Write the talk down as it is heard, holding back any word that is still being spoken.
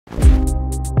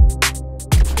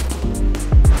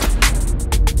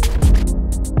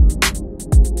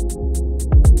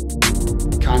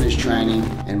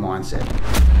mindset.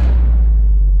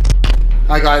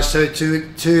 Hi guys, so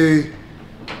to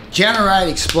generate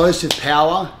explosive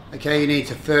power, okay, you need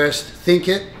to first think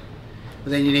it, but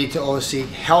then you need to obviously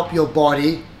help your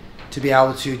body to be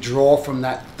able to draw from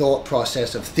that thought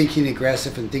process of thinking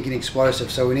aggressive and thinking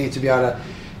explosive. So we need to be able to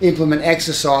implement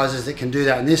exercises that can do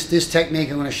that. And this technique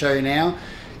I'm going to show you now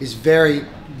is very,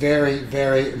 very,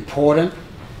 very important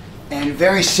and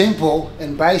very simple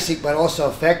and basic, but also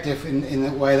effective in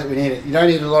the way that we need it. You don't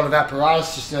need a lot of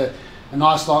apparatus, just a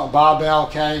nice light barbell,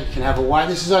 okay? You can have a weight.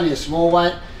 This is only a small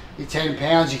weight. You're 10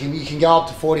 pounds. You can go up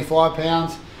to 45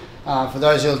 pounds. For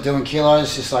those who are doing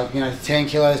kilos, just like, 10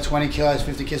 kilos, 20 kilos,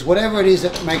 50 kilos, whatever it is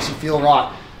that makes you feel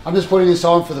right. I'm just putting this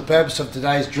on for the purpose of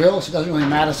today's drill, so it doesn't really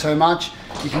matter so much.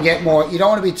 You can get more. You don't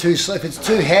want to be too slow. If it's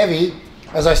too heavy,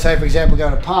 as I say, for example,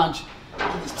 going to punch,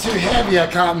 if it's too heavy, I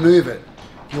can't move it.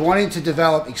 You're wanting to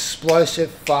develop explosive,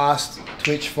 fast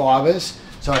twitch fibers,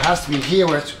 so it has to be here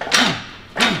where it's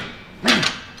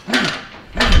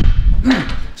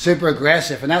super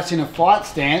aggressive, and that's in a fight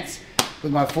stance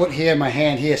with my foot here and my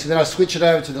hand here. So then I switch it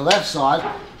over to the left side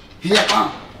here,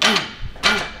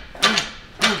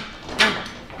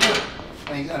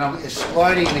 and I'm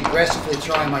exploding and aggressively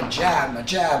throwing my jab, my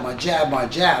jab, my jab, my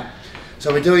jab.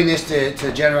 So we're doing this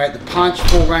to generate the punch,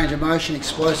 full range of motion,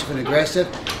 explosive and aggressive.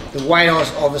 The weight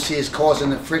obviously is causing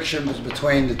the friction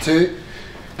between the two.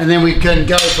 And then we can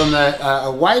go from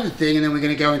a weighted thing, and then we're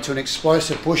going to go into an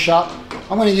explosive push-up.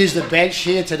 I'm going to use the bench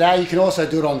here today. You can also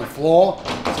do it on the floor.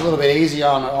 It's a little bit easier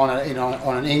on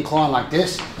an incline like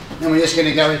this. Then we're just going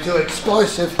to go into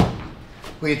explosive,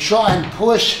 where you try and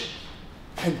push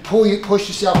and push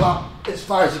yourself up as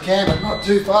far as you can, but not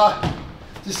too far,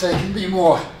 just so you can be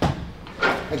more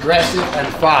aggressive and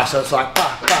fast. So it's like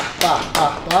bah, bah, bah,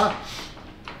 bah, bah.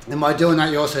 And by doing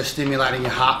that, you're also stimulating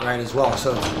your heart rate as well.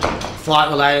 So it's flight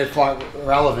related, flight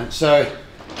relevant. So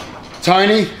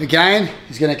Tony, again,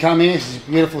 he's going to come here. He's a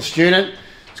beautiful student.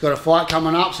 He's got a fight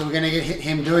coming up, so we're going to hit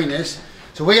him doing this.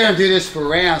 So we're going to do this for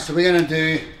rounds. So we're going to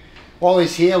do, while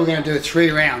he's here, we're going to do 3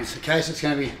 rounds. Okay, so it's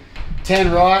going to be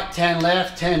 10 right, 10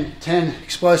 left, 10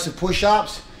 explosive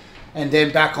push-ups, and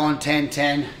then back on 10,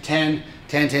 10, 10,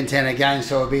 10, 10, 10 again.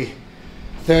 So it'll be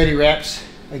 30 reps.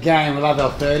 Again, we love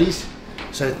our 30s.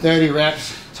 So 30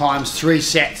 reps times 3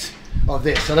 sets of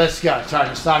this. So let's go.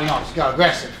 Tony, starting off. Let's go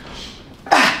aggressive.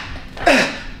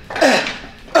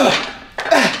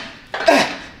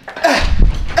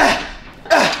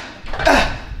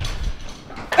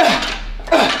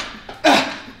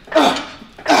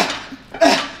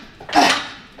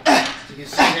 You can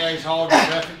see there he's holding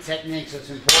perfect technique, so it's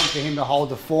important for him to hold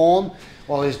the form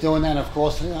while he's doing that. Of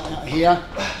course, here,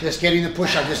 just getting the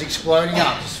push-up, just exploding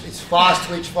up. It's fast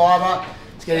twitch fiber.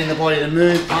 It's getting the body to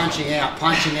move, punching out,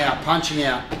 punching out, punching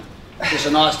out. Just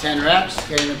a nice 10 reps,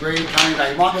 getting the breathing coming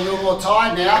back. He might be a little more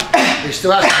tired now, but he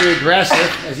still has to be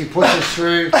aggressive as he pushes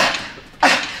through.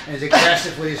 And he's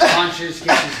aggressive with his punches,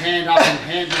 gets his hand up in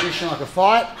hand position like a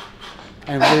fight.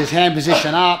 And with his hand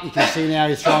position up, you can see now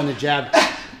he's throwing the jab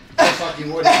just like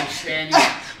you would if he's standing in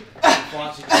a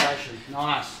fight situation.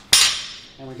 Nice.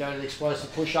 And we go to the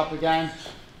explosive push-up again.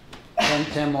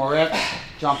 10 more reps,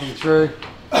 jumping through.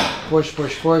 Push,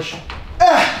 push, push. So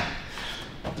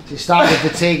he's starting to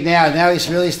fatigue now. Now he's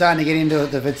really starting to get into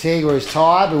the fatigue where he's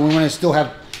tired, but we want to still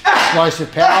have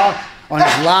explosive power. On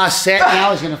his last set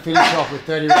now, he's going to finish off with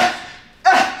 30 reps.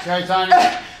 Go, Tony.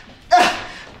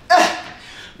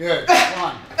 Good.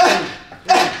 1, 2,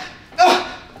 3,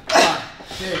 1,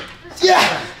 2,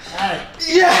 7, 8,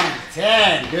 9,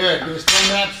 10. Good. Give us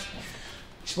 10 reps.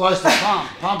 Explosive pump.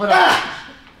 Pump it up.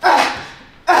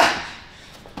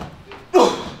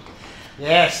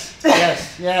 Yes,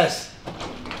 yes, yes.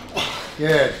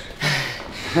 Good.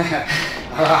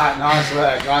 All right, nice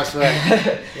work, nice work.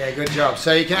 Yeah, good job.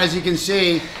 So as you can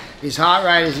see, his heart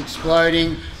rate is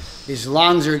exploding, his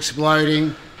lungs are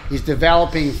exploding, he's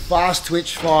developing fast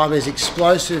twitch fibers,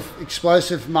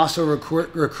 explosive muscle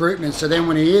recruitment. So then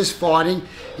when he is fighting,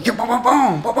 he can boom, boom,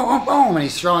 boom, boom, boom, boom, and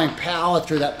he's throwing power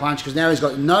through that punch because now he's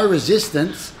got no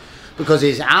resistance, because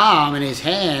his arm and his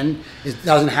hand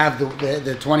doesn't have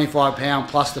the 25 pound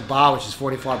plus the bar, which is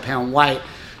 45 pound weight,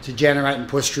 to generate and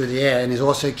push through the air. And he's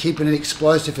also keeping it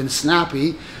explosive and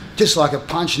snappy, just like a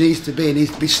punch needs to be. It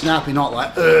needs to be snappy, not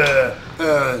like,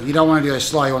 You don't want to go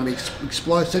slow, you want to be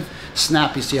explosive,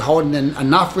 snappy. So you're holding in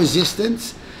enough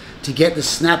resistance to get the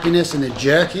snappiness and the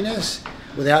jerkiness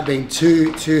without being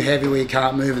too heavy where you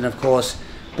can't move. And of course,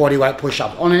 body weight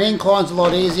push-up. On an incline, it's a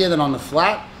lot easier than on the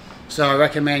flat. So I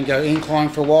recommend go incline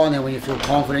for a while, and then when you feel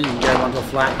confident, you can go onto a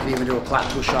flat. You can even do a flat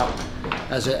push-up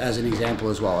as an example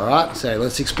as well, all right? So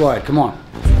let's explode, come on.